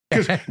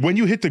because when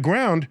you hit the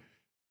ground,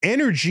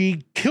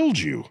 energy killed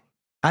you.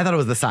 I thought it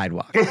was the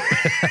sidewalk.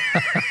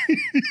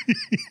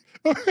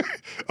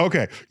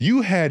 Okay,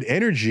 you had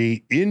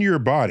energy in your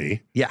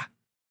body. Yeah.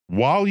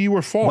 While you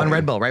were falling. One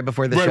Red Bull right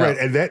before the show. Right,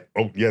 and that,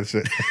 oh, yes.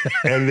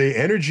 And the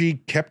energy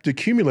kept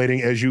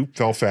accumulating as you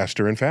fell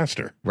faster and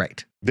faster.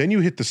 Right. Then you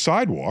hit the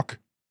sidewalk.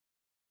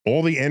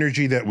 All the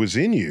energy that was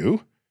in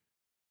you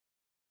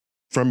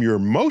from your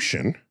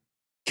motion,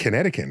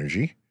 kinetic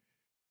energy,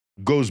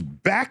 goes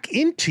back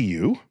into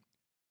you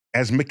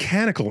as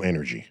mechanical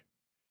energy.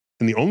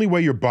 And the only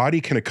way your body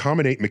can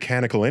accommodate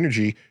mechanical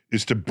energy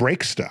is to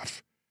break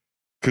stuff,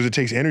 because it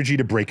takes energy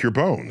to break your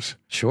bones.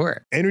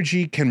 Sure.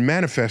 Energy can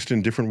manifest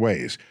in different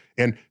ways.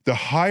 And the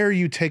higher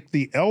you take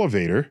the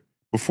elevator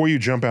before you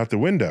jump out the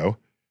window,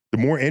 the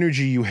more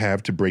energy you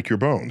have to break your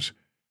bones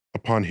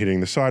upon hitting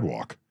the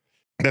sidewalk.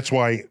 That's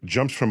why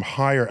jumps from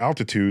higher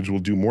altitudes will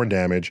do more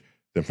damage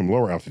than from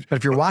lower altitudes. But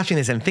if you're watching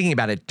this and thinking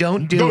about it,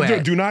 don't do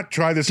it. Do not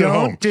try this at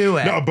home. Don't do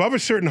it. Now, above a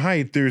certain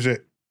height, there's an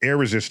air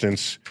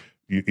resistance.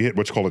 You hit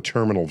what's called a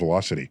terminal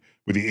velocity,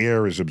 where the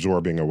air is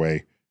absorbing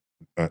away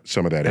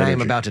some of that energy. I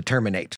am about to terminate.